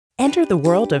Enter the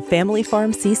world of Family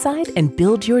Farm Seaside and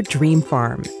build your dream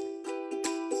farm.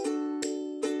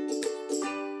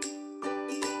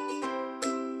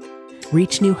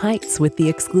 Reach new heights with the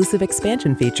exclusive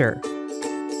expansion feature.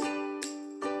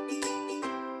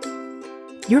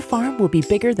 Your farm will be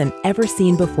bigger than ever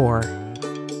seen before.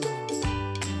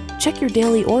 Check your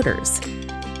daily orders.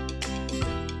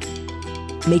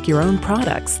 Make your own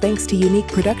products thanks to unique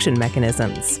production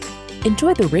mechanisms.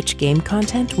 Enjoy the rich game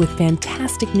content with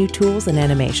fantastic new tools and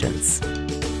animations.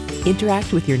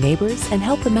 Interact with your neighbors and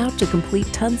help them out to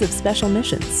complete tons of special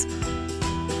missions,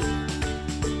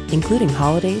 including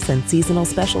holidays and seasonal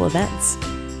special events,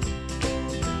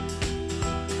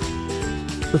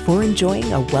 before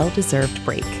enjoying a well-deserved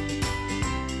break.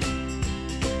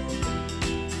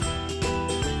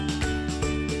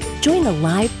 Join a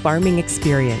live farming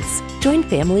experience. Join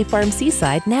Family Farm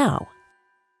Seaside now.